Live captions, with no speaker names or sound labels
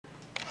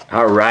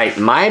Alright,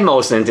 my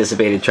most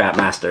anticipated Trap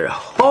Master.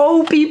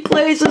 Hope he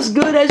plays as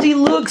good as he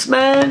looks,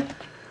 man.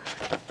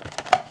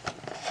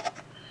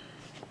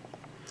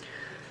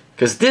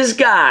 Because this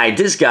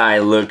guy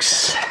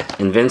looks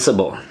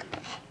invincible.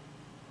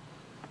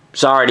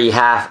 It's already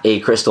half a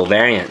crystal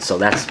variant, so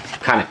that's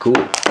kind of cool,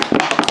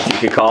 if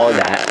you could call it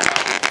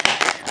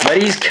that.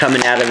 But he's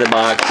coming out of the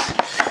box.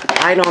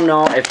 I don't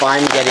know if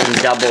I'm getting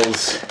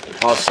doubles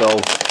also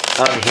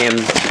of him.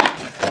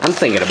 I'm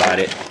thinking about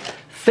it.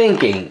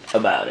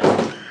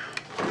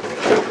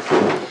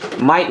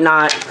 Might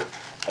not,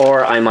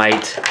 or I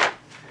might.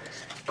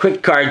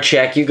 Quick card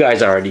check. You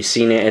guys already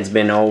seen it. It's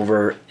been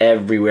over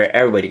everywhere.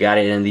 Everybody got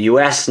it in the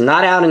US.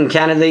 Not out in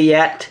Canada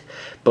yet.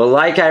 But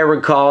like I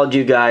recalled,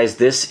 you guys,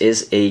 this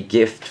is a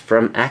gift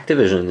from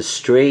Activision,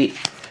 straight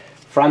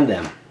from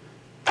them.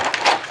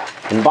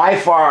 And by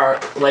far,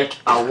 like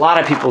a lot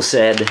of people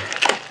said,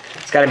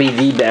 it's got to be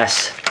the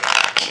best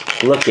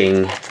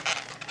looking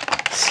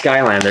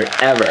Skylander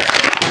ever.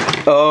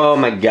 Oh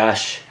my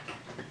gosh.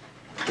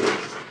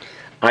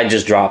 I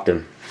just dropped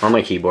him on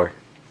my keyboard.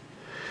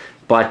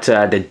 But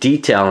the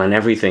detail and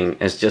everything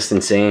is just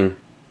insane.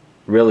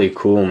 Really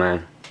cool,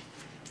 man.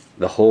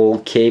 The whole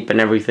cape and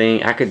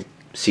everything. I could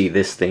see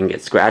this thing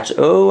get scratched.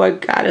 Oh, I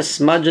got a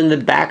smudge in the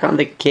back on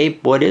the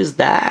cape. What is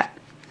that?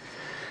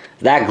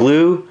 That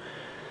glue?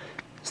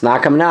 It's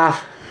not coming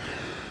off.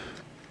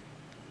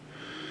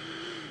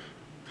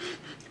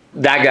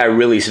 That guy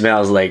really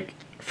smells like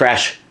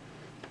fresh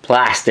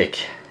plastic.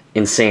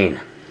 Insane.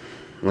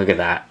 Look at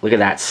that. Look at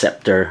that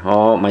scepter.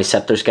 Oh, my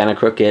scepter's kind of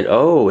crooked.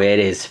 Oh, it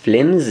is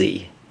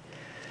flimsy.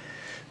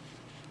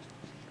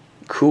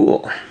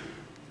 Cool.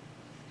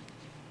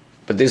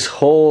 But this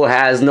hole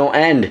has no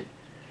end.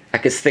 I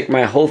could stick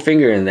my whole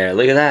finger in there.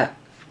 Look at that.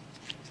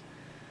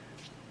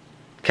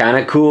 Kind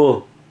of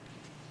cool.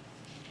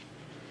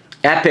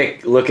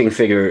 Epic looking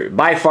figure.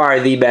 By far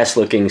the best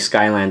looking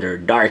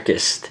Skylander.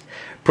 Darkest.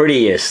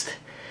 Prettiest.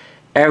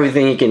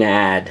 Everything you can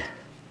add.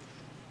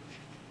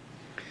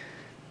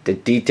 The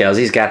details.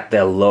 He's got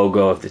the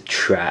logo of the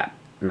Trap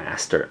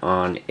Master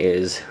on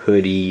his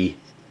hoodie.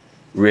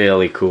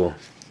 Really cool.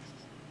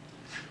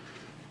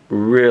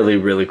 Really,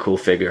 really cool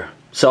figure.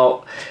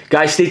 So,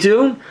 guys, stay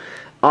tuned.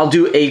 I'll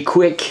do a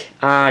quick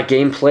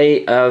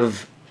gameplay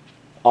of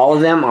all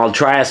of them. I'll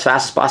try as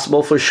fast as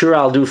possible. For sure,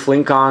 I'll do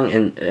Fling Kong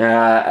and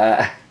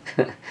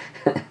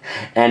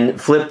and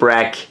Flip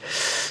Wreck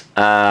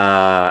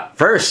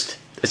first.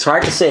 It's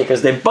hard to say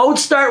because they both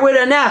start with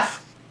an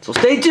F. So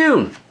stay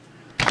tuned.